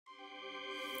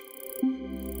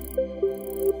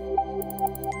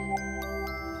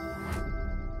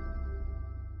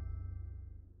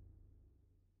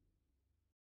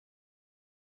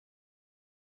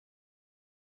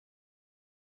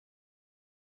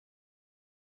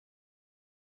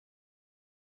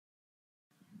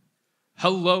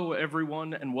Hello,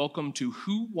 everyone, and welcome to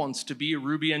Who Wants to Be a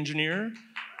Ruby Engineer?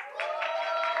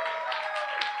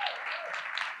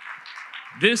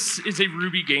 This is a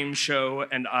Ruby game show,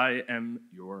 and I am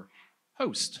your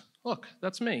host. Look,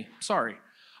 that's me. Sorry.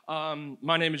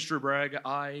 My name is Drew Bragg.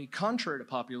 I, contrary to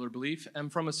popular belief, am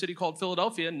from a city called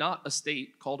Philadelphia, not a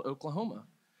state called Oklahoma.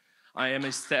 I am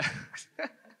a staff...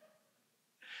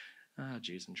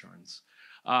 Jason Charnes.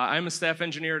 I'm a staff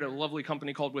engineer at a lovely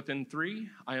company called Within3.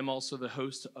 I am also the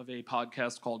host of a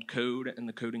podcast called Code and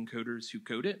the Coding Coders Who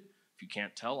Code It. If you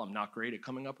can't tell, I'm not great at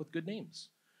coming up with good names.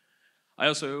 I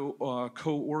also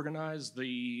co-organize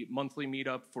the monthly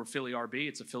meetup for Philly RB.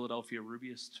 It's a Philadelphia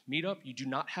Rubyist meetup. You do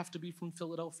not have to be from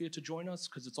Philadelphia to join us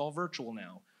because it's all virtual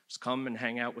now. Just come and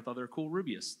hang out with other cool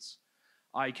Rubyists.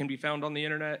 I can be found on the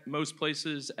internet most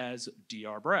places as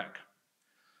Dr. Bragg.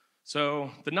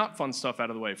 So the not fun stuff out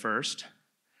of the way first.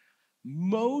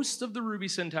 Most of the Ruby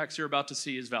syntax you're about to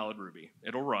see is valid Ruby.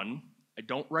 It'll run. I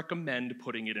don't recommend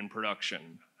putting it in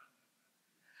production.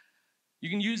 You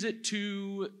can use it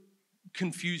to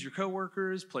confuse your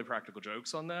coworkers, play practical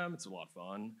jokes on them. It's a lot of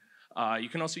fun. You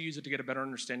can also use it to get a better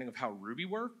understanding of how Ruby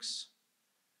works.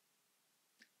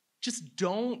 Just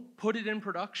don't put it in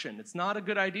production. It's not a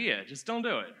good idea. Just don't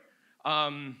do it.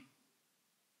 I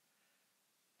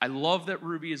love that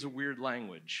Ruby is a weird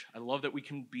language. I love that we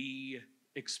can be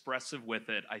expressive with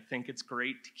it. I think it's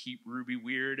great to keep Ruby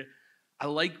weird. I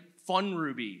like fun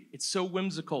Ruby. It's so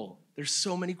whimsical. There's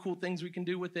so many cool things we can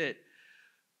do with it.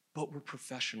 But we're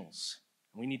professionals.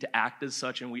 We need to act as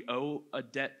such, and we owe a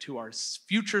debt to our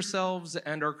future selves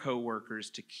and our coworkers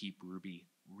to keep Ruby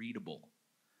readable.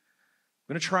 I'm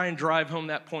going to try and drive home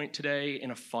that point today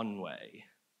in a fun way.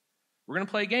 We're going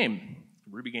to play a game, a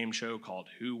Ruby game show called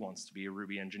Who Wants to Be a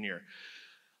Ruby Engineer?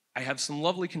 I have some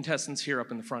lovely contestants here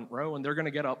up in the front row, and they're going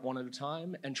to get up one at a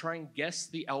time and try and guess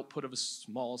the output of a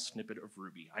small snippet of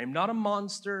Ruby. I am not a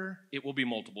monster. It will be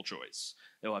multiple choice.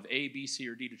 They'll have A, B, C,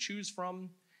 or D to choose from.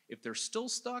 If they're still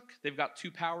stuck, they've got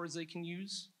two powers they can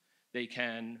use. They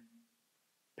can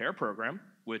pair program,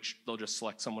 which they'll just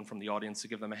select someone from the audience to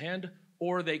give them a hand,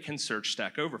 or they can search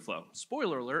Stack Overflow.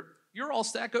 Spoiler alert, you're all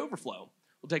Stack Overflow.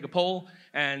 We'll take a poll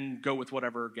and go with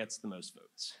whatever gets the most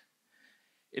votes.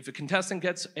 If a contestant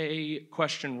gets a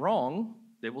question wrong,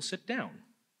 they will sit down.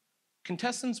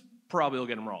 Contestants probably will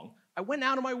get them wrong. I went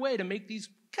out of my way to make these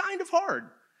kind of hard.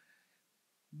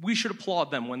 We should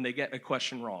applaud them when they get a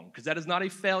question wrong, because that is not a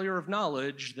failure of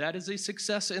knowledge, that is a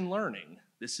success in learning.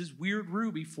 This is weird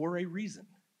Ruby for a reason.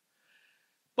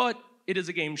 But it is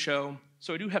a game show,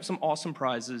 so I do have some awesome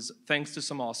prizes, thanks to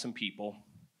some awesome people.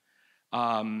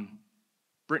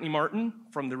 Brittany Martin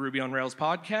from the Ruby on Rails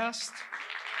podcast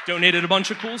donated a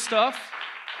bunch of cool stuff.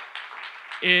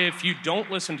 If you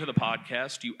don't listen to the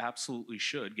podcast, you absolutely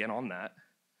should get on that.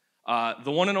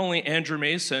 The one and only Andrew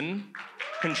Mason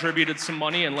contributed some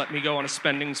money and let me go on a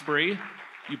spending spree.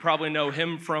 You probably know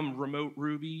him from Remote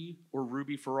Ruby or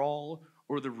Ruby for All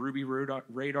or the Ruby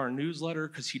Radar newsletter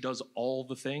because he does all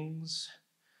the things.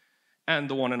 And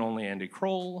the one and only Andy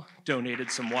Kroll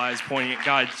donated some wise, poignant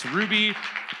guides to Ruby,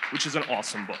 which is an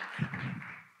awesome book.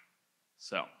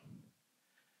 So,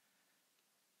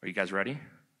 are you guys ready?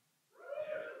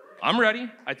 I'm ready.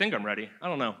 I think I'm ready. I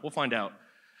don't know. We'll find out.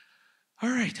 All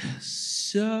right,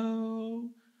 so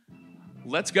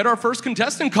let's get our first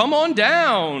contestant. Come on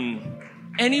down.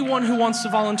 Anyone who wants to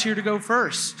volunteer to go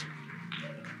first.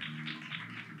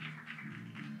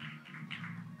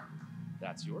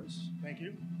 That's yours. Thank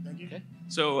you. Thank you. Okay.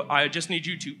 So I just need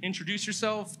you to introduce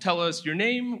yourself, tell us your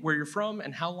name, where you're from,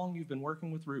 and how long you've been working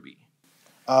with Ruby.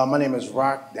 My name is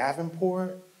Rock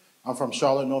Davenport. I'm from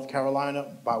Charlotte, North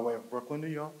Carolina, by way of Brooklyn, New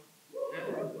York.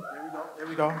 There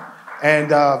we go.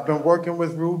 And I've been working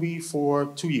with Ruby for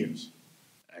 2 years.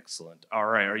 Excellent. All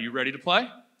right, are you ready to play?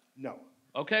 No.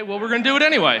 Okay, well, we're going to do it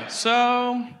anyway.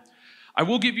 So I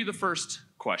will give you the first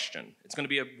question. It's going to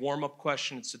be a warm-up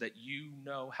question so that you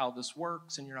know how this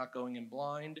works and you're not going in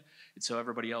blind. It's so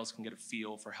everybody else can get a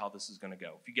feel for how this is going to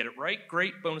go. If you get it right,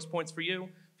 great, bonus points for you.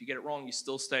 If you get it wrong, you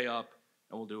still stay up,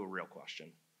 and we'll do a real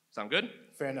question. Sound good?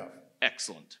 Fair enough.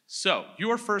 Excellent. So,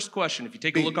 your first question, if you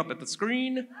take a look up at the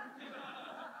screen,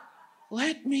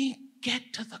 let me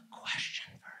get to the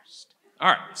question first. All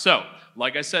right, so,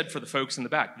 like I said for the folks in the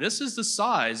back, this is the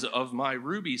size of my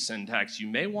Ruby syntax. You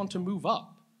may want to move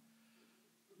up.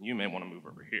 You may want to move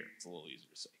over here. It's a little easier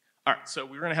to see. All right, so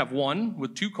we're going to have 1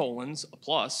 with 2 colons, a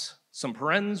plus, some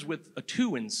parens with a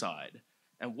 2 inside.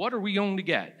 And what are we going to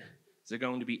get? Is it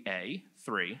going to be A,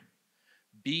 3,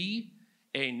 B,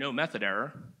 a no method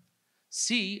error,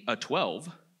 C, a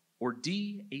 12, or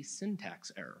D, a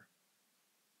syntax error?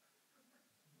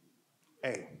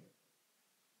 A.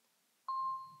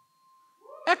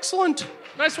 Excellent.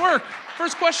 Nice work.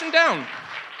 First question down.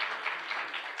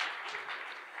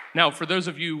 Now, for those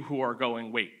of you who are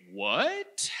going, wait,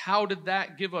 what? How did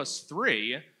that give us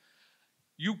 3?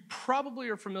 You probably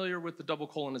are familiar with the double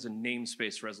colon as a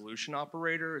namespace resolution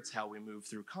operator. It's how we move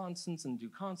through constants and do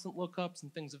constant lookups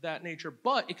and things of that nature,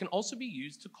 but it can also be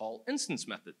used to call instance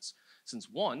methods. Since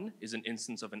 1 is an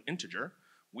instance of an integer,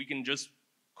 we can just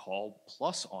call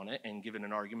plus on it and give it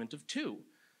an argument of 2.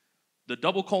 The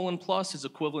double colon plus is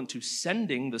equivalent to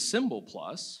sending the symbol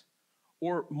plus,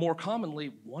 or more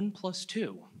commonly, 1 plus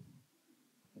 2.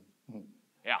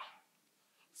 Yeah.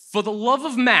 For the love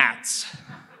of maths,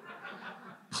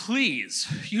 please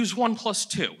use 1 plus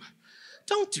 2.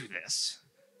 Don't do this.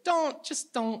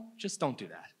 Just don't do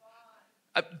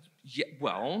that.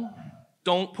 Well,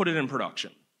 don't put it in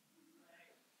production.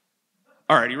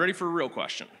 All right, you ready for a real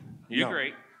question? You No.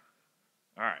 great.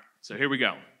 All right, so here we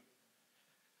go.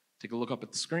 Take a look up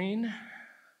at the screen.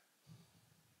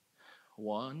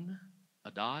 1,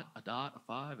 a dot, a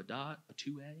 5, a dot, a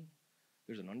 2A.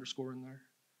 There's an underscore in there.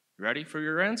 You ready for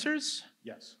your answers?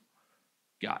 Yes.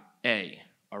 Got A,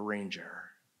 a range error.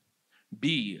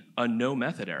 B, a no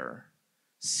method error.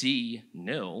 C,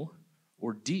 nil.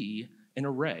 Or D, an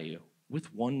array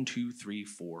with 1, 2, 3,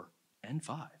 4, and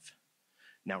 5.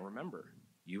 Now remember,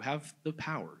 you have the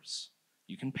powers.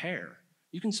 You can pair.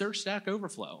 You can search Stack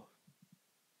Overflow.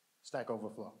 Stack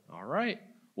Overflow. All right.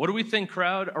 What do we think,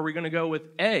 crowd? Are we going to go with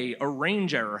A, a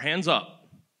range error? Hands up.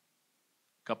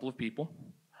 A couple of people.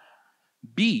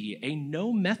 B, a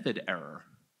no method error.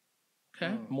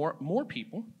 Okay, more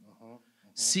people.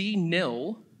 C,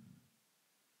 nil.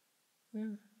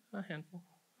 A handful.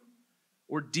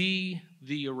 Or D,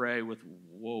 the array with,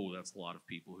 whoa, that's a lot of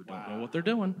people who don't know what they're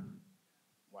doing.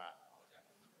 Wow.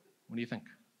 What do you think?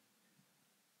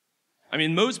 I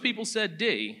mean, most people said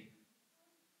D.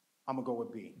 I'm going to go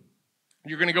with B.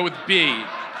 You're going to go with B.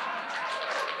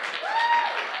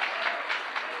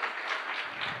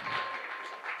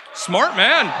 Smart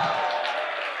man.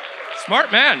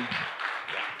 Smart man.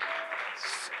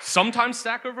 Sometimes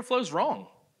Stack Overflow's wrong.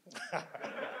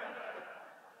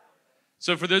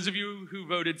 So for those of you who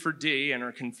voted for D and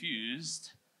are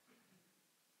confused,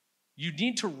 you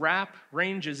need to wrap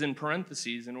ranges in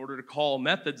parentheses in order to call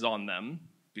methods on them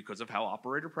because of how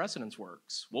operator precedence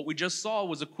works. What we just saw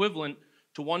was equivalent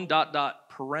to 1 dot dot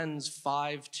parens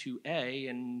 5 to A,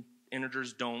 and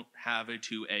integers don't have a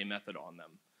 2A method on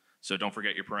them. So don't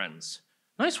forget your parens.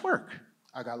 Nice work.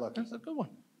 I got lucky. That's a good one.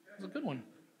 That's a good one.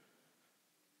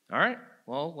 All right,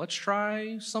 well, let's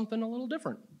try something a little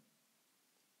different.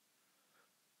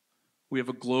 We have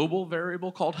a global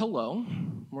variable called hello.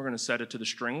 We're going to set it to the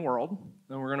string world.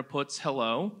 Then we're going to put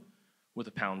hello with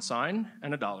a pound sign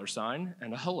and a dollar sign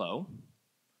and a hello.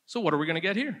 So what are we going to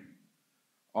get here?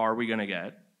 Are we going to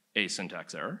get a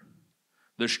syntax error,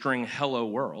 the string hello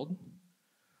world,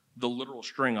 the literal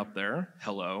string up there,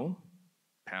 hello,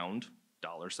 pound,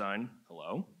 dollar sign,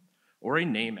 hello, or a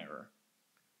name error?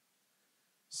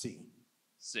 C.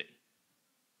 C.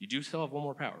 You do still have one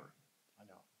more power. I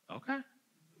know. Okay.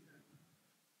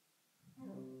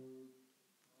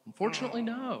 Unfortunately,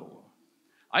 no.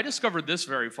 I discovered this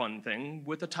very fun thing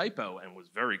with a typo and was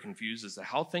very confused as to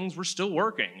how things were still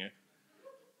working.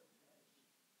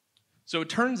 So it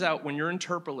turns out when you're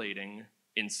interpolating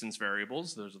instance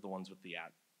variables, those are the ones with the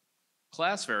at,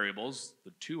 class variables,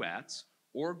 the 2 ats,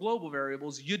 or global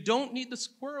variables, you don't need the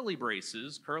squirrely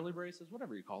braces, curly braces,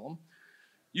 whatever you call them.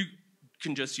 You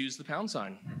can just use the pound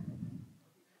sign.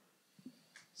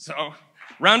 So,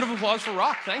 round of applause for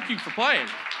Rock. Thank you for playing.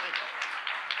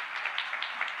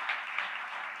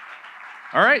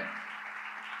 All right,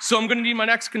 so I'm going to need my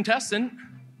next contestant.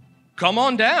 Come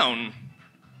on down.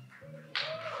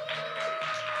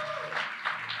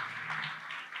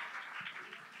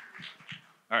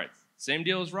 All right, same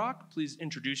deal as Rock. Please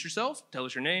introduce yourself, tell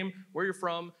us your name, where you're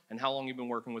from, and how long you've been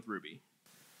working with Ruby.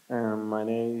 My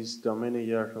name is Dominic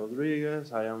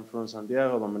Rodriguez. I am from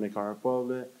Santiago, Dominican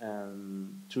Republic,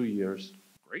 and 2 years.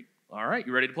 Great. All right,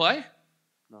 you ready to play?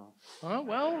 No. Oh,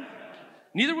 well,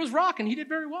 neither was Rock, and he did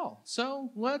very well.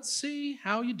 So let's see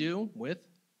how you do with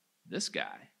this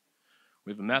guy.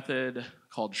 We have a method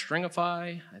called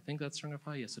stringify. I think that's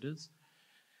stringify. Yes, it is.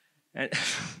 And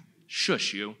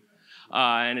shush you.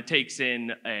 And it takes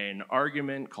in an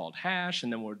argument called hash,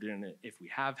 and then we're doing it, if we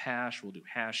have hash, we'll do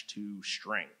hash to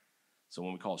string. So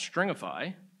when we call stringify,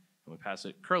 and we pass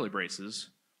it curly braces,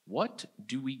 what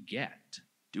do we get?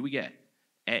 Do we get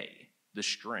A, the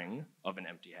string of an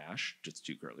empty hash, just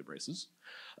 2 curly braces,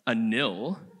 a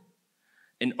nil,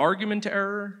 an argument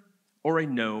error, or a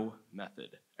no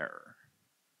method error?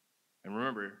 And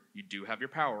remember, you do have your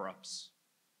power-ups,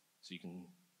 so you can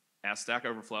ask Stack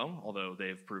Overflow, although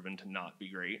they've proven to not be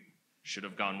great. Should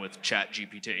have gone with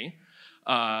ChatGPT.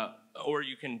 Or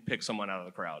you can pick someone out of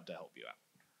the crowd to help you out.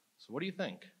 So what do you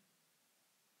think?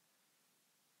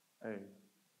 A.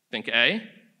 Think A?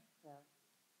 Yeah.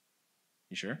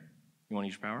 You sure? You want to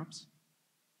use your power-ups?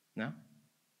 No?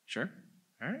 Sure?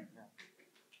 All right.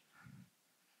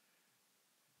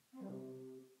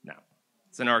 No.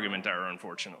 It's an argument error,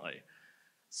 unfortunately.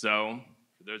 So,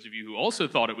 for those of you who also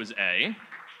thought it was A,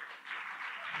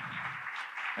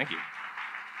 thank you.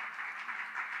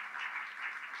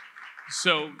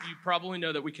 So, you probably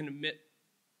know that we can omit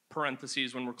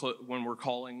parentheses when we're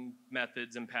calling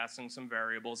methods and passing some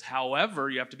variables. However,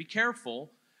 you have to be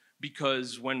careful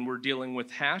because when we're dealing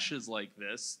with hashes like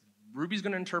this, Ruby's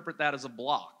going to interpret that as a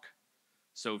block.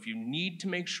 So if you need to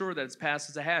make sure that it's passed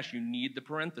as a hash, you need the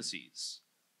parentheses.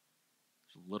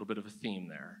 There's a little bit of a theme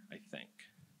there, I think.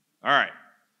 All right,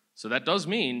 so that does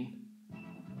mean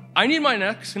I need my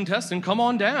next contestant. Come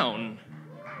on down.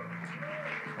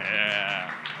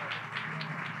 Yeah.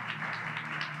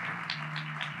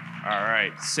 All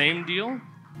right, same deal.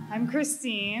 I'm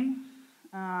Christine.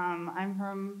 I'm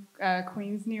from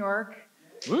Queens, New York.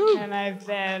 Woo. And I've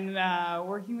been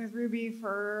working with Ruby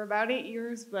for about 8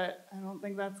 years, but I don't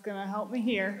think that's going to help me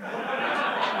here.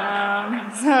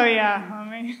 So yeah, let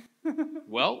me...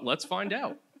 Well, let's find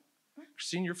out.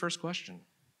 Christine, your first question.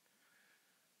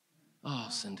 Oh,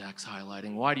 syntax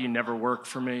highlighting. Why do you never work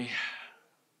for me?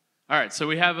 All right, so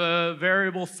we have a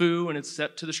variable foo, and it's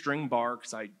set to the string bar,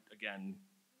 because I, again,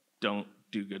 don't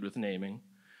do good with naming.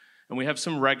 And we have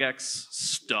some regex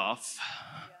stuff,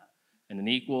 and an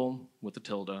equal with a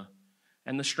tilde,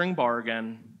 and the string bar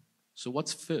again. So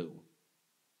what's foo?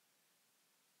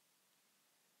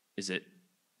 Is it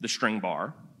the string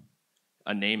bar,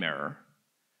 a name error,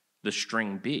 the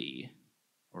string B,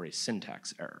 or a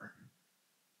syntax error?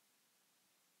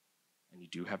 And you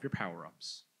do have your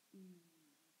power-ups.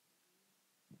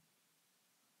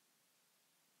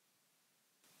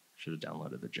 Should have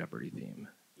downloaded the Jeopardy theme.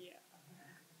 Yeah.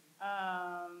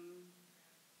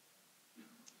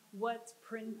 What's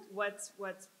print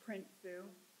foo?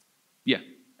 Yeah.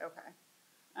 Okay.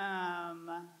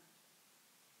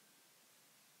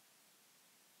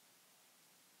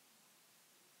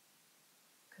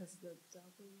 Because the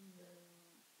W.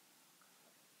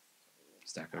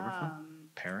 Stack Overflow?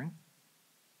 Pairing?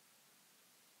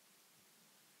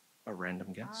 A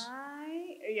random guess?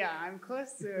 I'm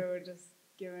close to just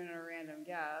giving a random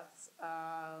guess.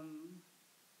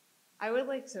 I would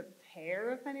like to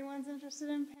pair if anyone's interested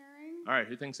in pairing. All right,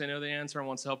 who thinks they know the answer and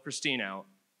wants to help Christine out?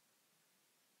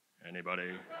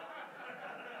 Anybody?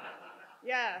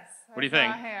 Yes. What do you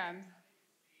think? I saw a hand.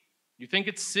 You think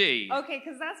it's C? Okay,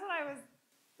 because that's what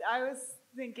I was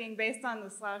thinking based on the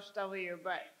 /W,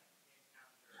 but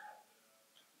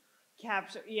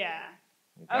capture. Yeah.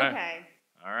 Okay.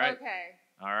 All right. Okay.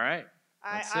 All right.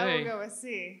 Let's see. I will go with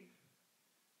C.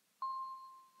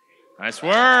 Nice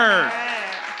work. All right.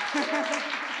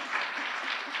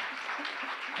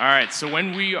 All right, so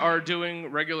when we are doing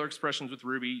regular expressions with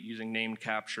Ruby using named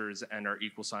captures and our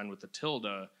equal sign with the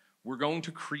tilde, we're going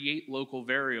to create local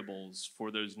variables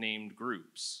for those named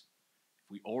groups.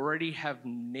 If we already have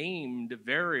named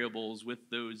variables with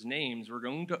those names, we're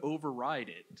going to override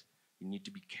it. You need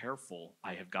to be careful.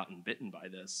 I have gotten bitten by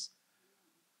this.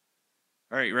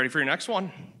 All right, you ready for your next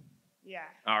one? Yeah.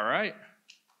 All right.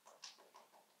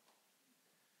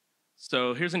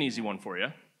 So here's an easy one for you.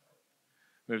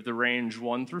 We have the range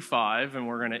 1 through 5, and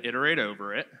we're going to iterate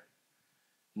over it.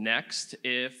 Next,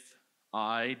 if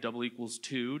I double equals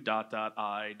 2, dot, dot,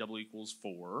 I double equals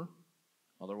 4.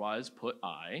 Otherwise, put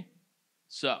I.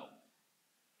 So,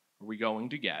 are we going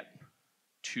to get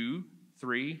 2,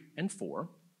 3, and 4,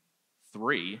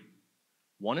 3,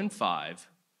 1, and 5,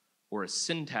 or a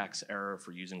syntax error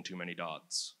for using too many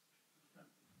dots?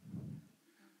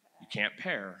 You can't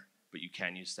pair, but you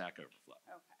can use Stack Overflow.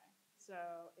 Okay. So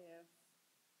if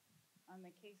on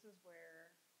the cases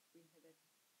where we hit it,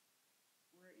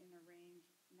 we're in a range.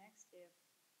 Next, if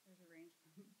there's a range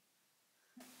from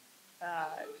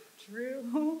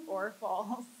true or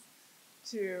false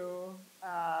to,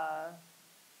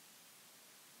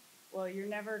 well, you're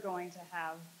never going to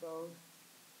have both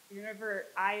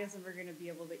I is never going to be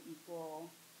able to equal,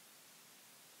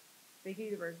 they can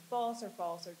either be false or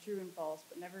true and false,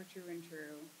 but never true and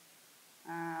true.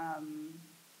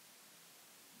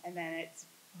 And then it's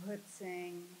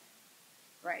putzing,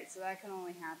 right, so that can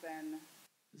only happen.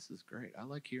 This is great. I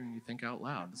like hearing you think out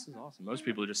loud. This is awesome. Most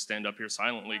people just stand up here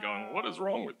silently going, what is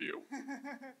wrong with you?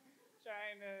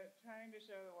 trying to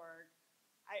show the work.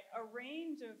 A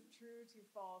range of true to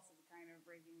false is kind of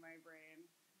breaking my brain.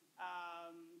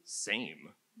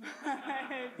 Same.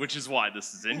 Which is why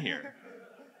this is in here.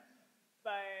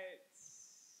 But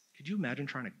could you imagine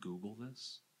trying to Google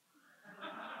this?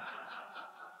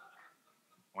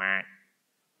 Wah.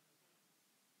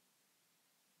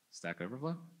 Stack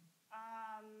Overflow?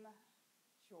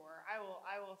 Sure. I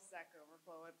will Stack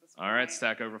Overflow at this point. All right,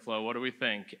 Stack Overflow. What do we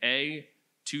think? A,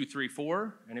 2, 3,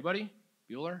 4. Anybody?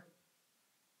 Bueller?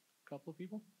 Couple of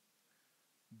people.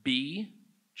 B,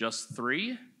 just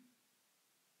 3.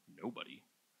 Nobody.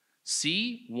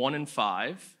 C, 1 and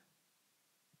 5.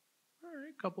 All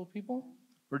right, couple of people.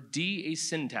 Or D, a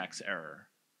syntax error.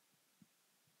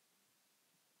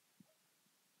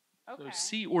 Okay. So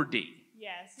C or D.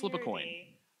 Yes. Flip a coin.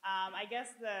 I guess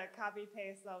the copy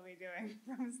paste I'll be doing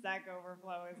from Stack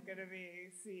Overflow is going to be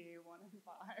C, 1 and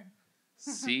 5.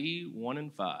 C, 1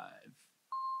 and 5.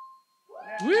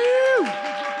 Yeah. Woo!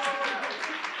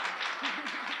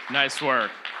 Nice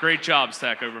work. Great job,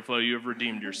 Stack Overflow. You have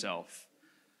redeemed yourself.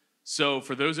 So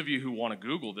for those of you who want to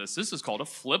Google this, this is called a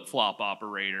flip-flop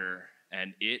operator,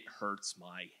 and it hurts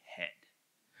my head.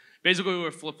 Basically, what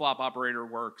a flip-flop operator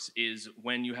works is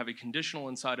when you have a conditional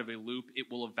inside of a loop, it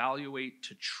will evaluate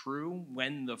to true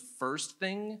when the first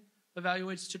thing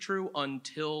evaluates to true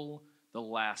until the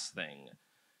last thing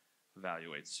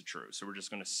evaluates to true. So we're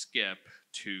just going to skip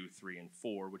 2, 3, and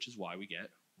 4, which is why we get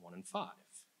 1 and 5.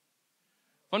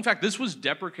 Fun fact, this was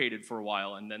deprecated for a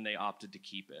while, and then they opted to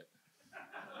keep it.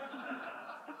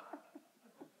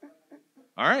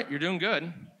 All right, you're doing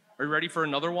good. Are you ready for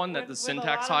another one that the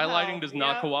syntax highlighting does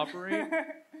not cooperate? All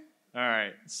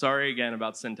right, sorry again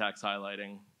about syntax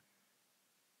highlighting.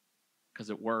 Because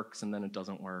it works and then it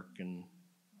doesn't work, and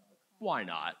why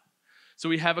not? So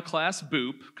we have a class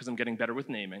boop, because I'm getting better with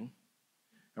naming,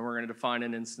 and we're going to define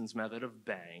an instance method of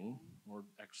bang, or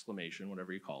exclamation,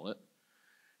 whatever you call it,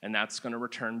 and that's going to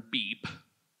return beep,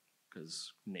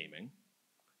 because naming.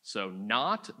 So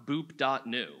not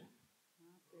boop.new.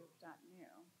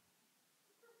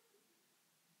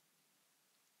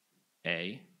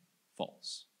 A,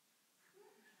 false.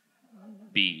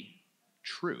 B,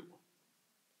 true.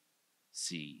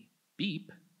 C,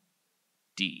 beep.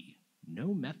 D,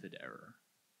 no method error.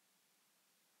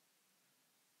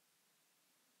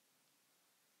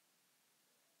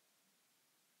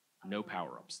 No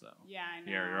power-ups, though. Yeah, I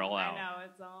know. Yeah, you're all out. I know,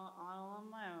 it's all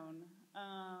on my own.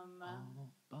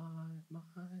 All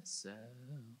by myself.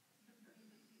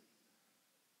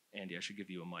 Andy, I should give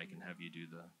you a mic and have you do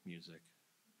the music.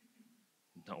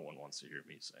 No one wants to hear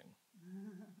me sing.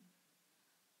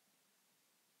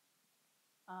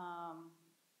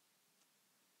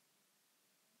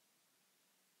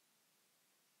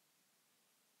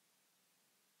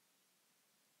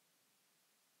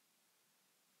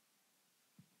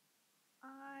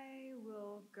 I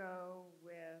will go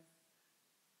with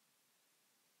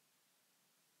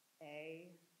A.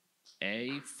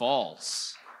 A,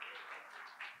 false.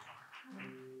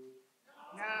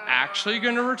 No. Actually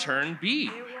going to return B.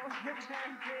 It will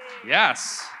return B.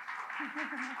 Yes.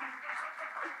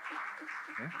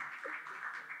 Yeah.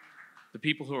 The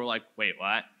people who are like, wait,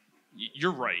 what?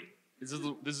 You're right. This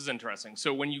is interesting.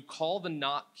 So when you call the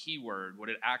not keyword, what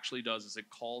it actually does is it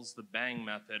calls the bang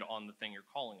method on the thing you're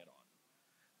calling it on.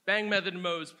 Bang method in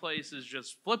most places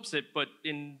just flips it, but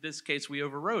in this case we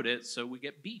overrode it, so we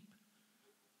get beep.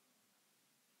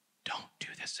 Don't do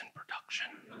this in production.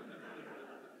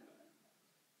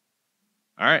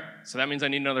 All right, so that means I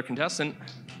need another contestant.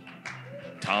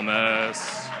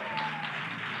 Thomas.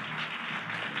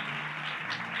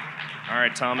 All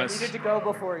right, Thomas. I needed to go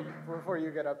before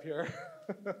you get up here.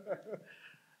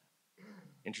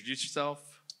 Introduce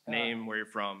yourself, name, where you're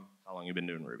from, how long you've been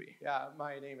doing Ruby. Yeah,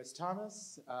 my name is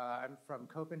Thomas. I'm from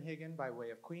Copenhagen by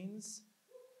way of Queens.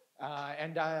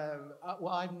 Well,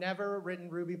 I've never written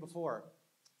Ruby before,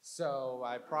 so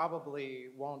I probably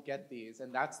won't get these,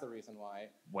 and that's the reason why.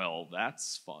 Well,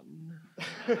 that's fun.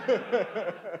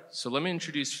 So let me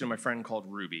introduce you to my friend called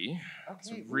Ruby. Okay, It's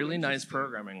a really nice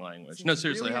programming language. No,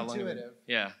 seriously, really how long? intuitive.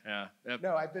 Yeah.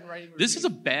 No, I've been writing Ruby. This is a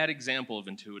bad example of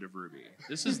intuitive Ruby.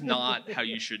 This is not how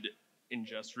you should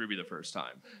ingest Ruby the first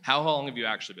time. How long have you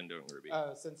actually been doing Ruby?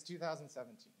 Since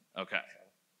 2017. Okay,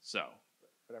 so.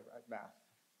 Whatever, math.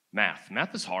 Math.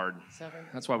 Math is hard. 7.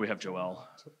 That's why we have Joelle. 1,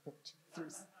 2, 3,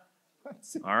 4,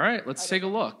 5. All right, let's take a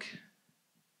look.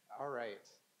 All right.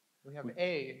 We have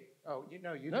A. Oh, you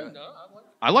do it.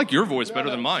 I like your voice better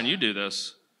than mine. You do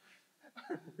this.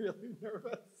 I'm really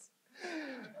nervous.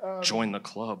 Join the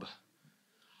club.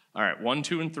 All right, 1,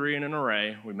 2, and 3 in an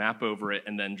array. We map over it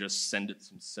and then just send it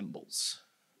some symbols.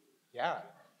 Yeah.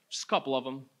 Just a couple of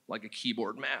them, like a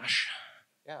keyboard mash.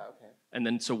 Yeah, okay. And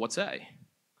then, so what's A?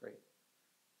 Great.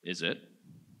 Is it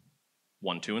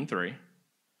 1, 2, and 3?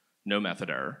 No method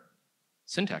error.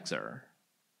 Syntax error.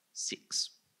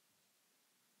 6.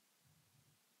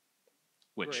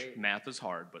 Which Great. math is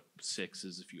hard, but 6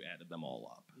 is if you added them all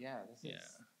up. Yeah, this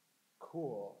is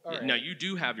cool. All right. Now, you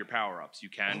do have your power-ups. You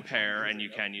can pair and you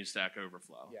can use Stack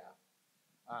Overflow. Yeah.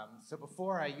 So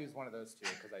before I use one of those two,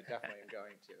 because I definitely am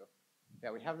going to,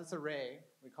 yeah, we have this array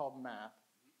we call map,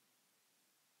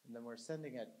 and then we're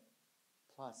sending it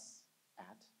plus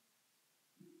at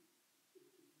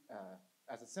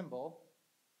as a symbol,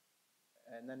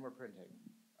 and then we're printing.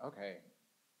 Okay.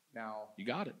 Now, You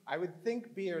got it. I would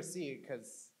think B or C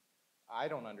because I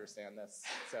don't understand this.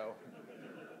 So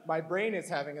my brain is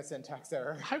having a syntax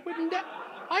error. I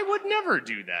would never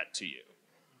do that to you,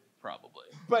 probably.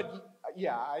 But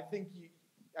yeah, I think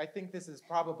this is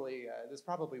probably this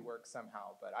probably works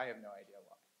somehow, but I have no idea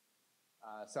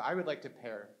why. So I would like to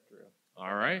pair Drew.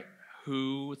 All right.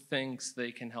 Who thinks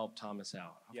they can help Thomas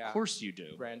out? Yeah. Of course you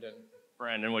do. Brandon,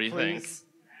 Brandon, what do you think? please.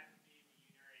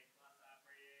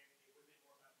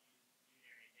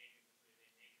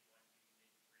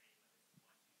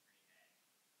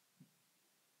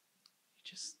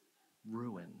 Just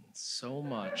ruined so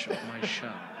much of my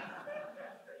show.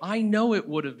 I know it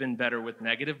would have been better with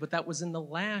negative, but that was in the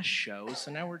last show,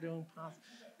 so now we're doing positive.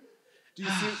 Do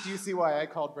you see why I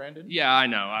called Brandon? Yeah, I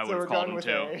know. I So would we're have called going him with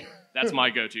too. A. That's my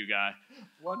go-to guy.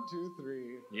 1, 2, 3.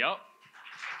 Yep.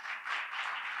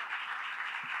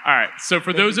 All right, so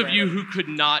for those of you who could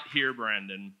not hear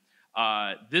Brandon,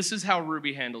 this is how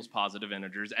Ruby handles positive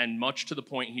integers, and much to the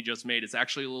point he just made, it's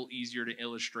actually a little easier to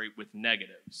illustrate with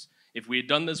negatives. If we had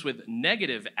done this with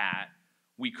negative at,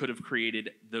 we could have created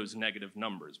those negative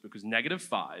numbers, because negative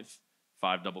 5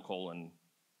 double colon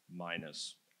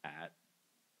minus at,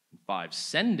 5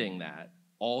 sending that,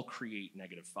 all create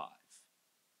negative 5.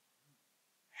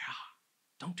 Yeah,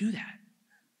 don't do that.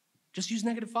 Just use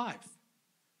negative 5.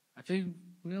 I feel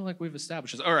like we've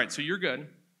established this. All right, so you're good.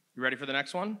 You ready for the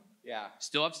next one? Yeah.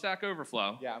 Still have Stack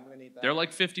Overflow. Yeah, I'm gonna need that. They're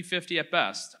like 50-50 at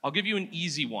best. I'll give you an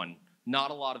easy one.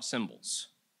 Not a lot of symbols.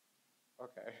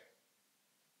 Okay.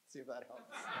 See if that helps.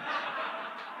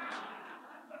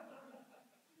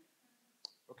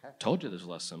 Okay. Told you there's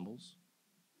less symbols.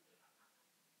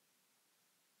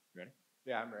 Ready?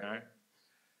 Yeah, I'm ready. All right.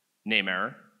 Name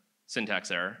error,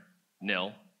 syntax error,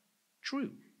 nil,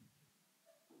 true.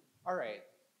 All right.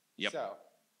 Yep. So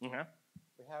Okay.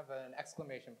 we have an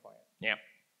exclamation point Yep.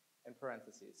 in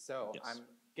parentheses. So Yes. I'm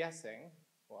guessing,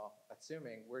 well,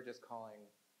 assuming we're just calling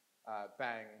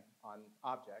bang on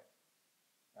object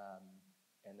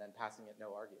and then passing it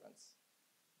no arguments.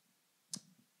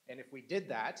 And if we did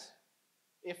that,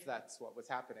 if that's what was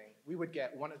happening, we would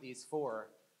get one of these 4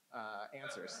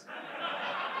 answers.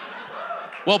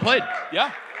 Well played.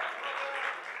 Yeah.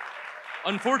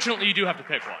 Unfortunately, you do have to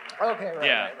pick one. Okay, right,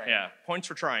 Yeah, right. yeah. Points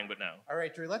for trying, but no. All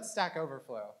right, Drew, let's Stack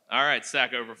Overflow. All right,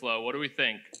 Stack Overflow. What do we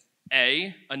think?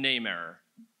 A name error.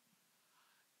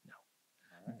 No.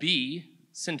 Right. B,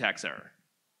 syntax error.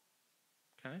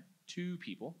 Okay, 2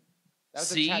 people. That was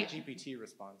C, a ChatGPT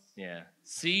response. yeah.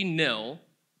 C, nil.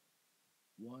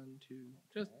 1, 2,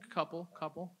 just a couple.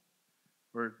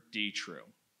 Or D, true.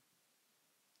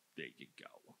 There you go.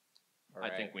 All I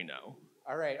right. think we know.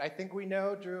 All right, I think we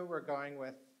know, Drew. We're going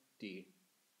with D.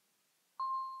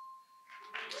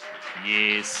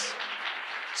 Yes.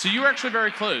 So you were actually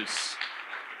very close.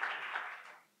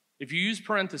 If you use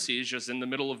parentheses just in the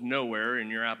middle of nowhere in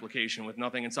your application with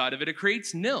nothing inside of it, it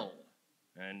creates nil.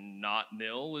 And not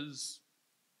nil is,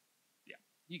 yeah,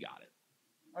 you got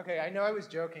it. Okay, I know I was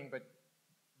joking, but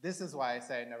this is why I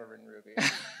say I've never written Ruby.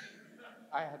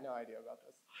 I had no idea about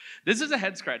this. This is a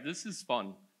head scratch. This is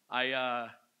fun.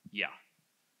 Yeah.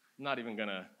 I'm not even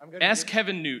gonna gonna ask use-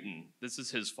 Kevin Newton. This is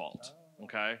his fault,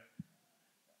 okay?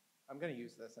 I'm going to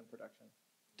use this in production.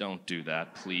 Don't do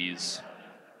that, please.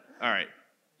 All right,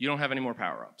 you don't have any more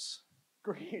power-ups.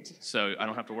 Great. So I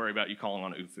don't have to worry about you calling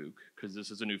on Ufuk, because this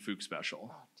is an Ufuk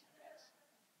special. Oh,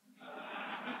 damn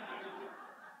it.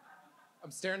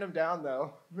 I'm staring him down,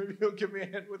 though. Maybe he'll give me a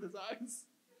hint with his eyes.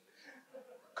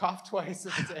 Cough twice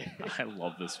if it's A. I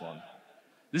love this one.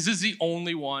 This is the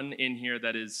only one in here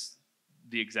that is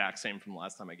the exact same from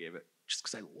last time I gave it. just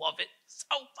because I love it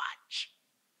so much.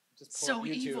 Just pull So up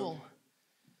YouTube. evil.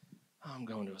 I'm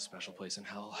going to a special place in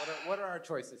hell. What are our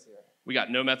choices here? We got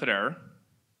no method error,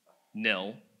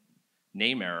 nil,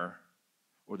 name error,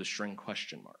 or the string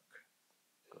question mark.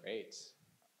 Great.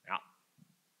 Yeah.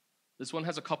 This one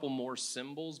has a couple more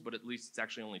symbols, but at least it's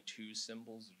actually only 2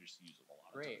 symbols. You just use them a lot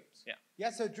of Great. times. Yeah. Yeah,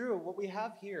 so Drew, what we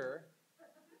have here.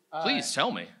 Please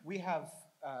tell me. We have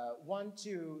 1,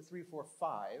 2, 3, 4,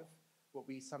 5, what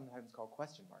we sometimes call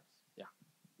question marks. Yeah.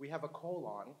 We have a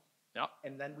colon. Yeah.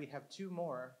 And then we have 2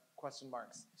 more question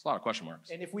marks. It's a lot of question marks.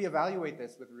 And if we evaluate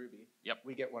this with Ruby, Yep.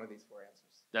 we get one of these 4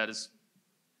 answers. That is,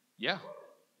 yeah,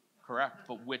 correct.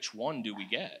 But which one do we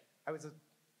get? I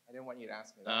didn't want you to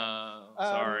ask me that.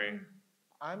 Sorry.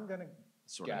 I'm gonna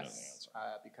Sort of know the guess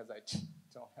answer. because I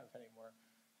don't have any more,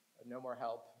 no more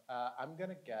help. I'm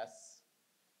gonna guess.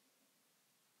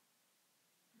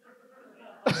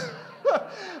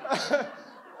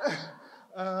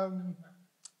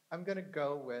 I'm gonna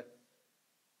go with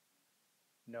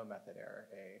no method error.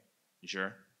 A. You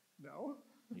sure? No.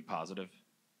 You positive?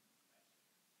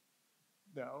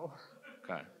 No.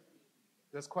 Okay.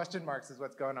 Those question marks is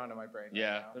what's going on in my brain.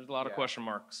 Yeah, right now. there's a lot of question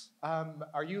marks.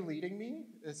 Are you leading me?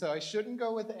 So I shouldn't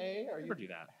go with A? Are you Never do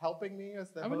that. helping me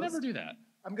as the I would host? never do that.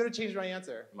 I'm going to change my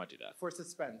answer I might do that. for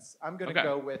suspense. I'm going to Okay.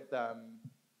 go with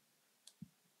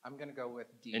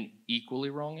D. An equally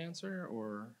wrong answer,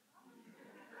 or?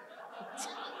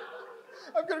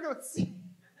 I'm going to go with C.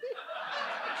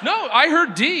 No, I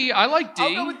heard D. I like D.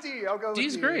 I'll go with D. I'll go with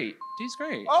D's D. great. D's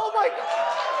great. Oh my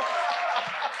God!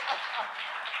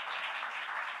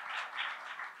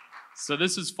 So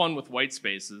this is fun with white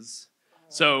spaces.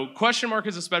 So question mark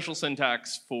is a special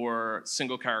syntax for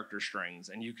single character strings,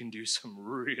 and you can do some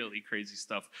really crazy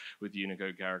stuff with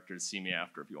Unicode characters. See me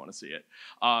after if you want to see it.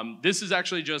 This is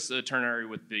actually just a ternary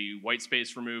with the white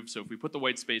space removed. So if we put the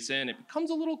white space in, it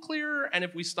becomes a little clearer, and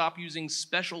if we stop using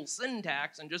special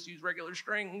syntax and just use regular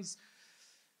strings,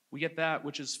 we get that,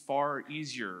 which is far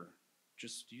easier.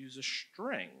 Just use a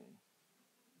string.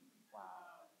 Wow.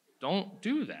 Don't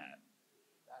do that.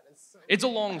 That is so It's a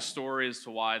long story as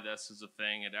to why this is a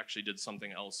thing. It actually did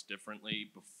something else differently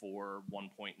before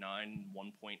 1.9,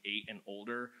 1.8, and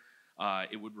older.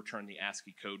 It would return the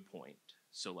ASCII code point.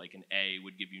 So like an A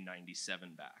would give you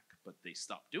 97 back. But they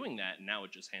stopped doing that, and now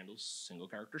it just handles single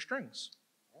character strings.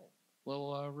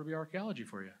 Little Ruby archaeology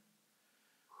for you.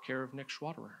 Care of Nick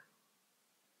Schwaderer.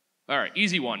 All right,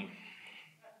 easy one.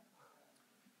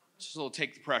 Just a little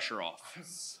take the pressure off. I'm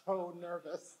so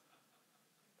nervous.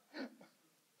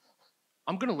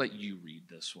 I'm going to let you read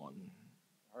this one.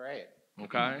 All right.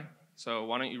 Okay? So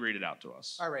why don't you read it out to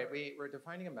us? All right, we're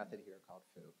defining a method here called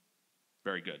foo.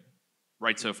 Very good.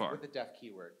 Right so far. With the def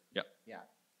keyword. Yep. Yeah.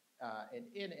 And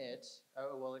in it,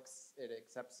 it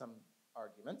accepts some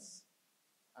arguments.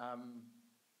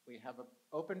 We have an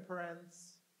open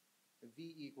parens, the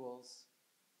v equals,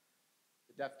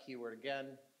 the def keyword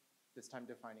again, this time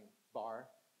defining bar,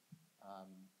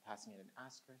 passing it an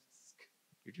asterisk.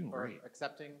 You're doing Or great.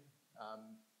 accepting.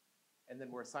 And then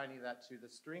we're assigning that to the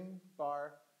string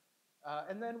bar.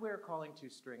 And then we're calling to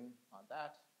string on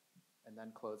that, and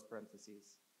then close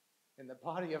parentheses. In the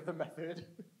body of the method,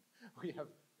 we have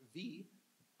v,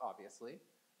 obviously.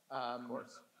 Of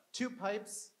course. 2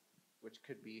 pipes, which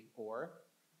could be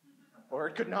or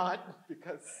it could not,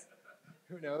 because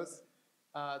who knows?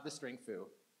 The string foo.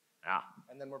 Ah,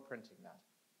 And then we're printing that.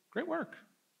 great work.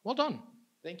 Well done.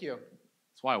 Thank you.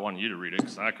 That's why I wanted you to read it,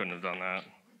 because I couldn't have done that.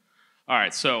 All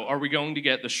right, so are we going to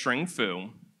get the string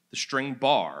foo, the string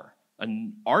bar,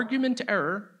 an argument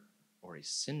error, or a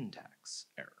syntax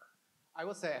error? I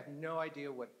will say I have no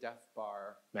idea what def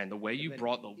bar. Man, the way you then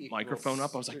brought the equals microphone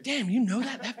up, I was like, string. damn, you know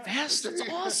that fast? That's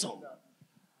awesome.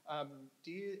 No.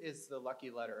 D is the lucky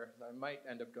letter. I might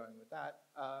end up going with that.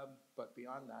 But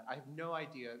beyond that, I have no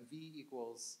idea. V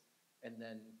equals, and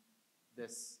then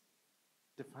this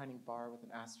defining bar with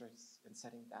an asterisk and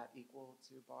setting that equal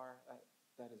to bar.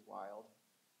 That is wild.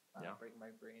 Yeah. Break my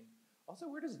brain. Also,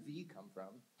 where does V come from?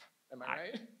 Am I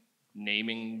right?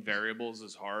 Naming variables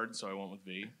is hard, so I went with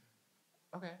V.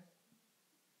 Okay.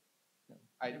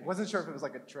 I wasn't sure if it was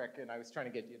like a trick, and I was trying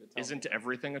to get you to tell me. Isn't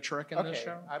everything a trick in this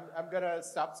show? I'm gonna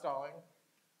stop stalling.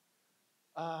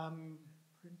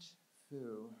 Print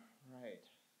foo. Right.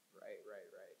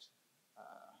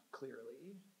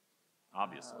 Clearly.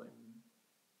 Obviously.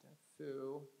 Def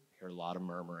foo. Hear a lot of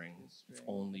murmuring. If String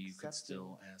only you could accepting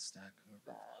still ask Stack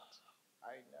Overflow. That.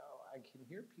 I know. I can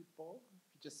hear people.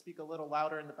 Just speak a little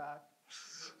louder in the back.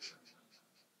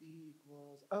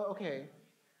 Equals. Oh, okay.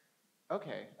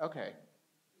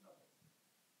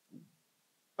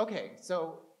 Okay,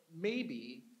 so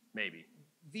maybe Maybe.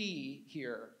 v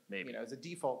here, Maybe. is a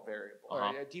default variable,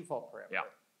 Uh-huh. or a default parameter. Yeah.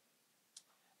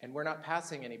 And we're not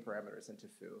passing any parameters into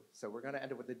foo, so we're going to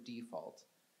end up with a default.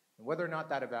 And whether or not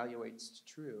that evaluates to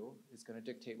true is going to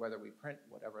dictate whether we print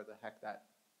whatever the heck that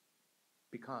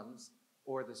becomes,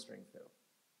 or the string foo.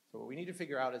 So what we need to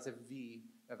figure out is if v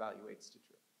evaluates to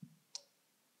true.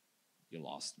 You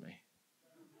lost me.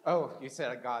 Oh, you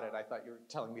said I got it. I thought you were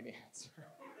telling me the answer.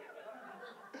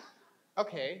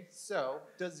 Okay, so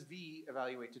does v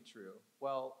evaluate to true?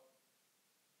 Well,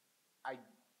 I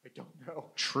don't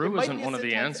know. True It might isn't be a one of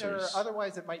the syntax error, answers.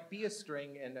 otherwise, it might be a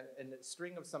string, and a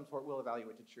string of some sort will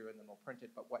evaluate to true, and then we'll print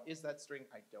it. But what is that string?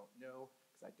 I don't know,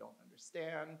 because I don't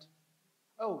understand.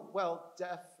 Oh, well,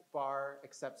 def bar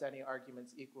accepts any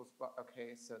arguments equals bar.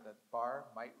 Okay, so the bar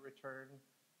might return.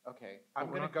 Okay, I'm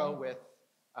we're going to not go calling with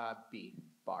B,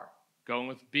 bar. Going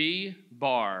with B,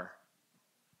 bar.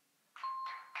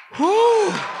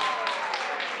 Whoo!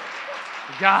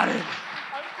 Got it.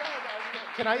 I'm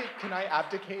done. Can I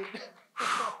abdicate?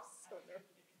 So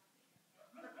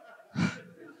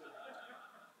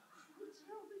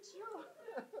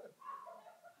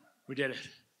We did it.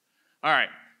 All right.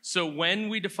 So when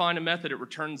we define a method, it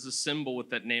returns the symbol with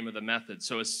that name of the method.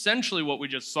 So essentially what we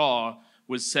just saw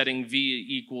was setting v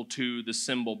equal to the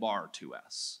symbol bar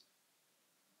 2s.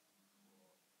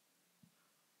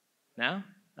 No?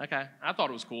 Okay. I thought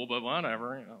it was cool, but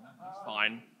whatever. It's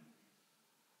fine.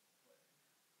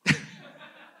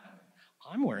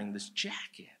 I'm wearing this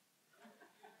jacket.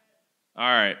 All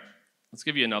right. Let's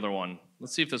give you another one.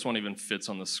 Let's see if this one even fits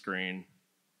on the screen.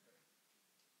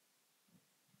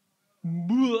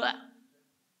 Blah.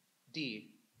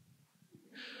 D.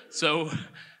 So,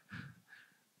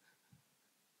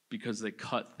 because they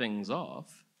cut things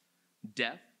off,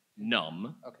 def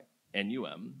num, Okay.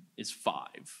 num, is 5.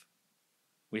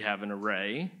 We have an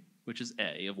array, which is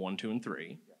a of 1, 2, and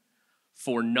 3.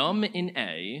 For num in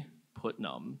a, put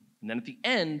num. And then at the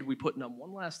end, we put num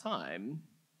one last time.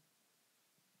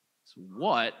 So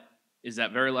what is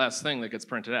that very last thing that gets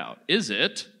printed out? Is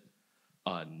it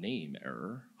a name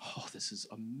error? Oh, this is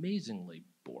amazingly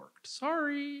borked.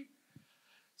 Sorry.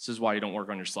 This is why you don't work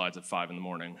on your slides at 5 in the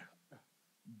morning.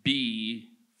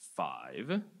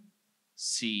 B5,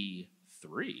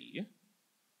 C3,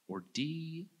 or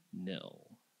D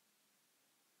nil.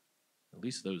 At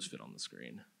least those fit on the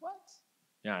screen. What?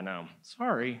 Yeah, I know.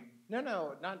 Sorry.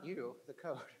 No, not you, the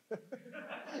code.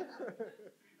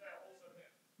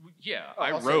 Yeah, Oh,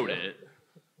 I also wrote you. it.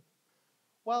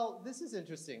 Well, this is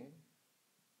interesting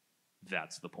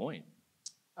That's the point.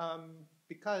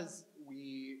 because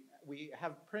we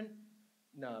have print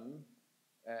num,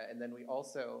 and then we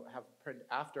also have print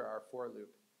after our for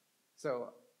loop. So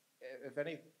if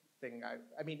anything,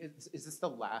 I mean, is this the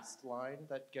last line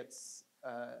that gets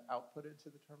outputted to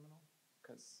the terminal?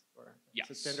 Or Yes.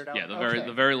 it's a standard out? Yeah, the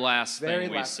Okay. very last Very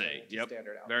thing we last see. thing, it's a Yep.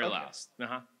 standard out. Very Okay. last.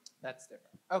 Uh-huh. That's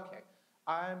different. Okay.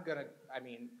 I'm gonna, I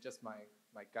mean, just my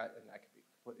gut, and I could be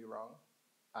completely wrong.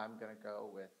 I'm gonna go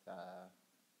with, I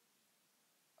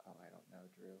don't know,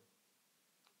 Drew.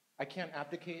 I can't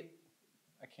abdicate.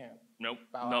 I can't. Nope.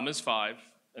 Bow Num out. is 5,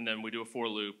 and then we do a for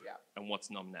loop. Yeah. And what's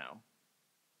num now?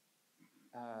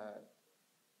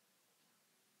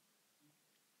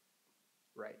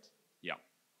 Right. Yeah.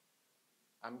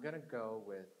 I'm gonna go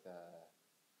with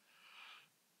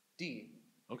D.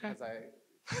 Okay.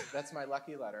 Because that's my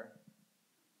lucky letter.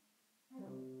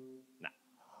 No.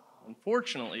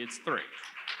 Unfortunately, it's 3.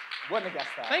 Wouldn't have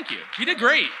guessed that. Thank you. You did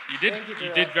great. Thank you, You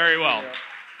Drew. did very well. Thank you.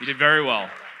 You did very well.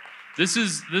 This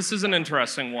is an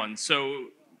interesting one.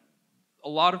 So a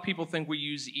lot of people think we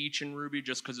use each in Ruby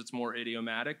just because it's more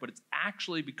idiomatic, but it's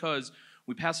actually because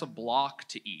we pass a block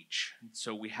to each.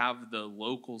 So we have the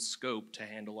local scope to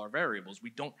handle our variables.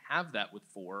 We don't have that with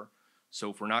for.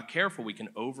 So if we're not careful, we can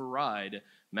override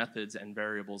methods and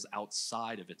variables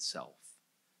outside of itself.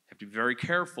 You have to be very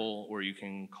careful or you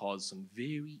can cause some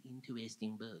very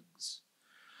interesting bugs.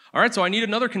 All right, so I need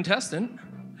another contestant.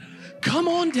 Come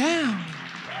on down.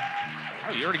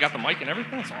 Oh, you already got the mic and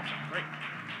everything? That's awesome. Great.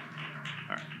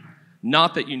 All right.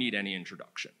 Not that you need any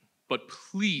introduction, but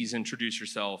please introduce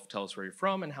yourself, tell us where you're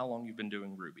from, and how long you've been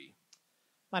doing Ruby.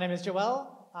 My name is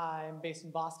Joel. I'm based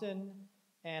in Boston,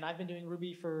 and I've been doing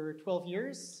Ruby for 12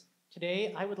 years.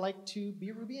 Today, I would like to be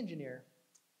a Ruby engineer.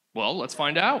 Well, let's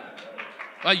find out.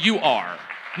 You are.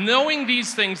 Knowing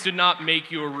these things did not make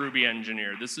you a Ruby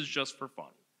engineer. This is just for fun.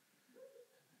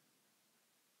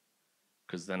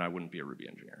 Because then I wouldn't be a Ruby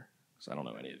engineer, because I don't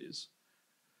know any of these.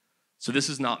 So this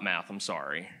is not math, I'm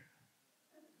sorry.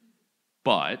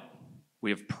 But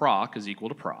we have proc is equal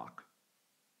to proc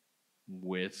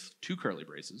with 2 curly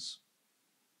braces.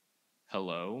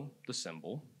 Hello, the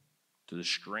symbol, to the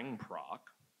string proc,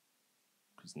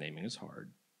 because naming is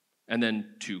hard, and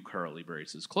then 2 curly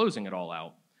braces, closing it all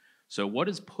out. So what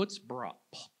is puts proc?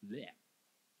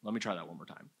 Let me try that one more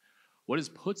time. What is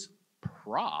puts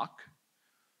proc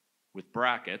with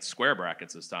brackets, square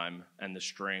brackets this time, and the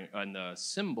string and the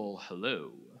symbol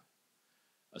hello?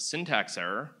 A syntax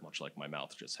error, much like my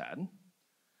mouth just had.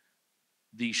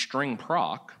 The string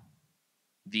proc,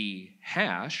 the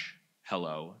hash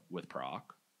hello with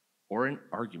proc, or an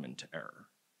argument error.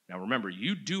 Now remember,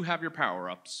 you do have your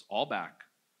power-ups all back,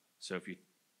 so if you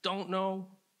don't know,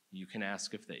 you can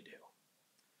ask if they do.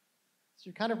 So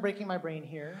you're kind of breaking my brain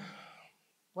here.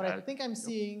 What I think I'm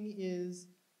seeing is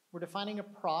we're defining a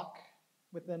proc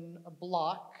within a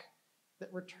block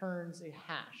that returns a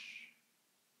hash.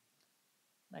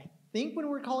 And I think when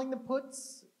we're calling the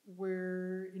puts,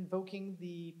 we're invoking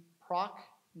the proc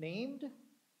named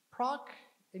proc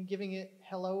and giving it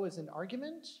hello as an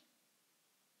argument.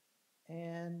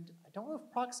 And I don't know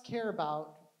if procs care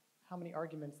about how many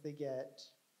arguments they get.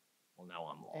 Well, now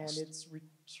I'm lost. And it's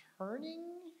returning,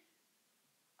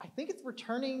 I think it's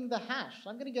returning the hash.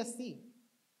 I'm gonna guess C.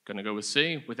 Gonna go with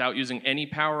C without using any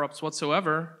power-ups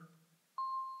whatsoever.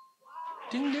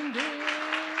 Ding, ding, ding.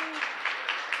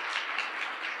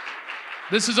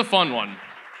 This is a fun one.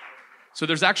 So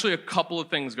there's actually a couple of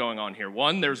things going on here.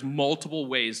 One, there's multiple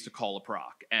ways to call a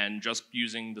proc, and just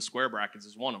using the square brackets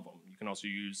is one of them. You can also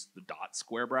use the dot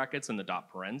square brackets and the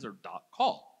dot parens or dot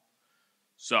call.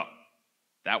 So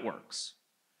that works.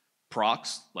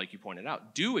 Procs, like you pointed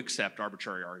out, do accept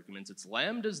arbitrary arguments. It's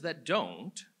lambdas that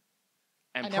don't.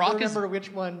 And I never remember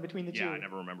which one between the two. Yeah, I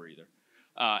never remember either.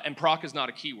 And proc is not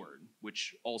a keyword,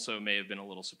 which also may have been a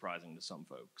little surprising to some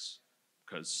folks,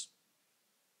 because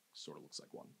it sort of looks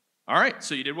like one. All right,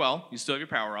 so you did well. You still have your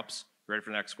power-ups. Ready for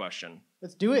the next question?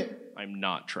 Let's do it. I'm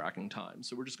not tracking time,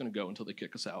 so we're just going to go until they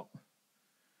kick us out.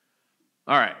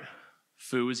 All right.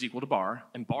 Foo is equal to bar,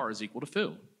 and bar is equal to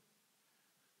foo.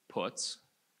 Puts,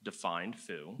 defined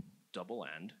foo, double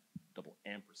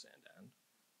ampersand and,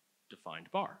 defined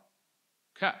bar.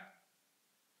 Okay.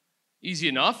 Easy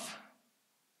enough.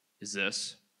 Is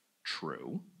this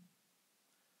true?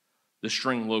 The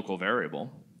string local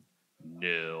variable,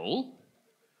 nil,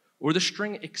 or the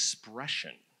string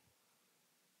expression?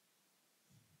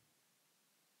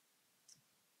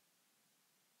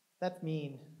 That's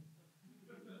mean.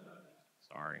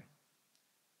 Sorry.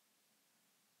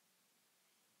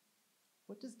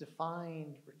 What does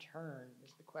defined return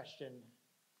is the question.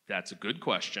 That's a good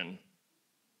question.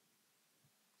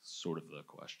 Sort of the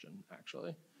question,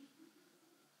 actually.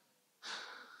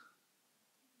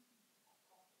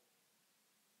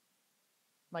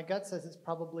 My gut says it's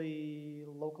probably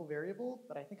local variable,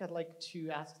 but I think I'd like to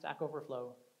ask Stack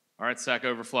Overflow. All right, Stack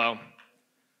Overflow.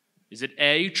 Is it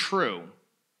A, true?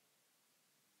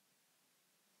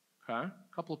 Okay,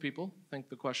 a couple of people think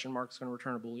the question mark's going to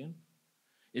return a Boolean.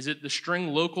 Is it the string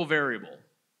local variable?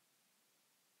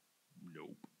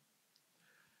 Nope.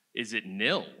 Is it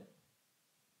nil?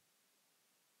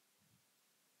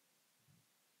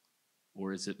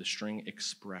 Or is it the string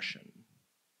expression?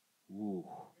 Ooh.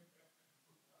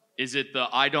 Is it the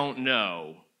I don't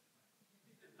know?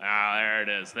 Ah, there it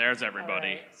is. There's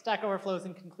everybody. Right. Stack Overflow is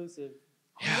inconclusive.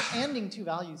 Yeah. We're anding two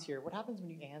values here. What happens when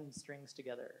you and strings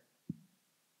together?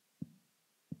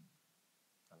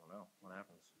 I don't know. What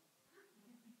happens?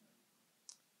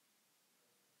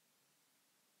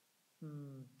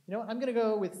 You know what? I'm going to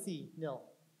go with C, nil.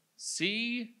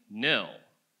 C, nil.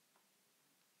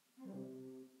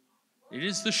 It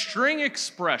is the string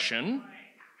expression.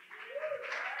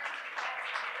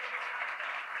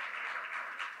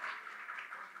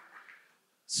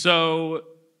 So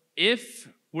if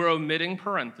we're omitting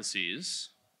parentheses,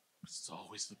 it's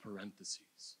always the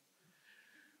parentheses.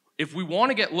 If we want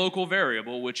to get local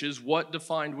variable, which is what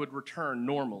defined would return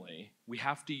normally, we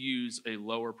have to use a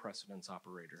lower precedence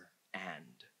operator, and.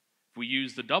 If we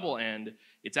use the double and,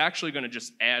 it's actually going to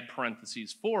just add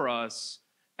parentheses for us,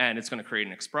 and it's going to create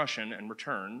an expression and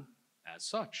return as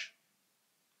such.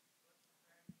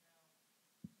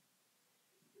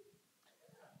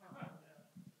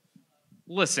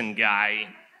 Listen, guy.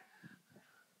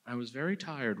 I was very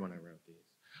tired when I wrote these.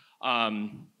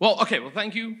 Well,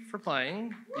 thank you for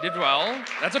playing. You did well.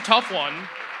 That's a tough one.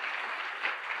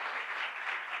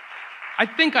 I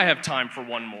think I have time for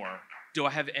one more. Do I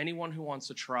have anyone who wants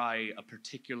to try a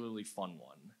particularly fun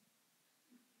one?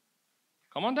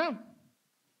 Come on down.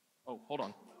 Oh, hold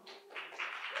on.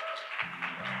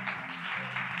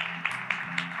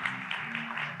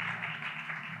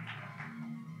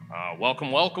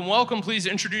 Welcome, welcome, welcome. Please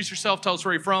introduce yourself. Tell us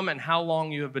where you're from and how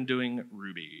long you have been doing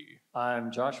Ruby. I'm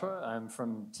Joshua. I'm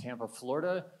from Tampa,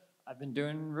 Florida. I've been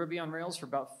doing Ruby on Rails for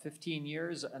about 15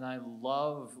 years, and I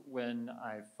love when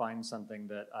I find something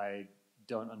that I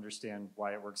don't understand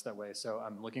why it works that way. So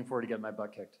I'm looking forward to getting my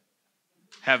butt kicked.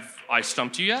 Have I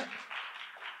stumped you yet?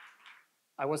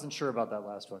 I wasn't sure about that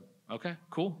last one. Okay,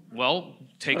 cool. Well,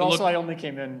 take But a look. also, I only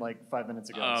came in like 5 minutes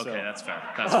ago. Okay, so. that's fair.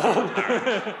 That's fair. All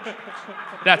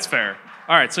right. That's fair.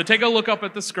 All right, so take a look up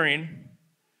at the screen.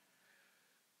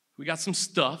 We got some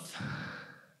stuff.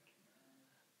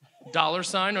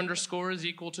 $_ is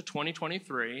equal to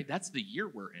 2023. That's the year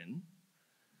we're in.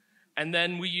 And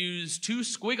then we use two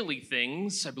squiggly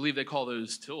things. I believe they call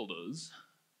those tildes.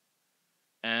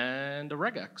 And a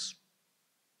regex.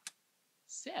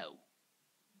 So,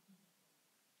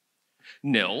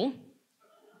 nil,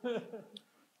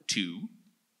 2,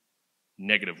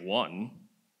 -1,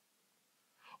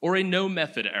 or a no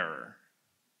method error.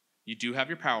 You do have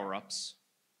your power-ups.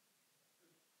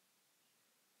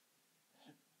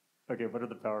 Okay, what are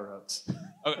the power-ups?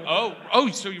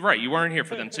 So you're right, you weren't here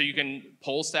for them. So you can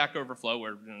poll Stack Overflow,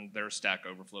 or there's Stack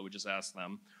Overflow, we just ask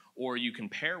them. Or you can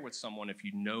pair with someone. If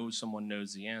you know someone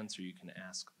knows the answer, you can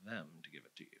ask them to give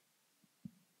it to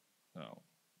you. Oh.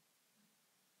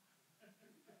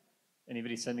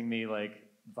 Anybody sending me like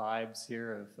vibes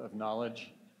here of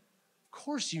knowledge? Of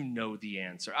course you know the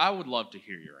answer. I would love to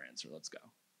hear your answer. Let's go.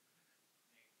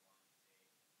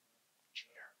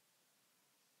 Cheater.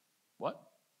 What?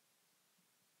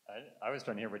 I was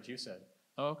trying to hear what you said.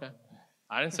 Oh, okay.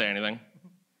 I didn't say anything.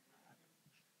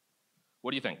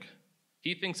 What do you think?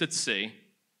 He thinks it's C,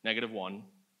 -1,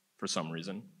 for some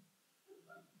reason.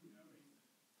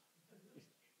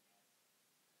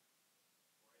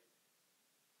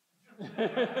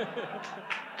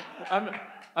 I'm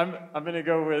gonna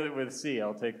go with C.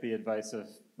 I'll take the advice of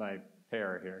my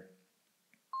pair here.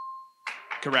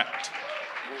 Correct.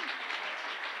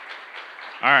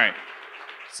 All right.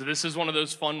 So this is one of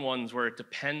those fun ones where it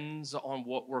depends on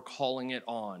what we're calling it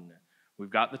on. We've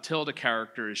got the tilde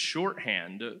character as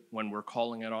shorthand when we're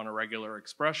calling it on a regular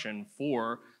expression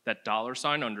for that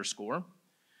 $_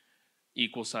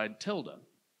 equal sign tilde.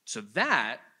 So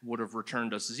that would have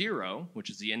returned us 0, which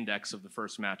is the index of the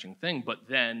first matching thing, but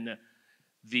then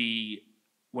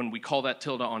when we call that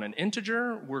tilde on an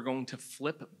integer, we're going to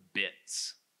flip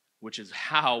bits, which is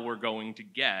how we're going to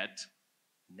get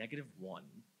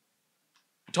 -1.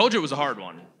 I told you it was a hard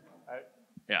one.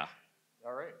 Yeah.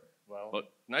 All right. Well,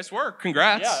 But nice work.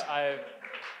 Congrats. yeah,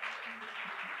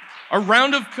 A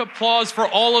round of applause for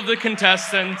all of the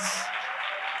contestants.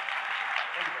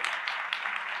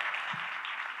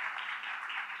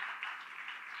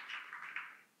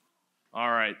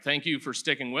 All right. Thank you for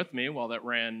sticking with me while that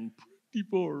ran pretty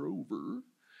far over.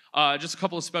 Just a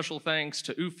couple of special thanks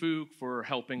to Ufuk for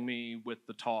helping me with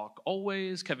the talk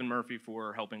always, Kevin Murphy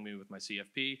for helping me with my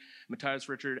CFP, Matthias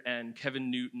Richard and Kevin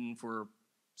Newton for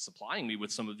supplying me with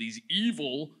some of these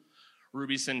evil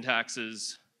Ruby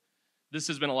syntaxes. This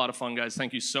has been a lot of fun, guys.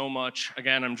 Thank you so much.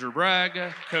 Again, I'm Drew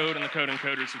Bragg, Code and the Code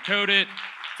Encoders who code it.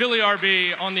 Philly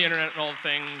RB on the internet and all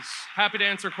things. Happy to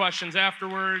answer questions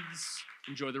afterwards.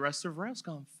 Enjoy the rest of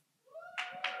RailsConf.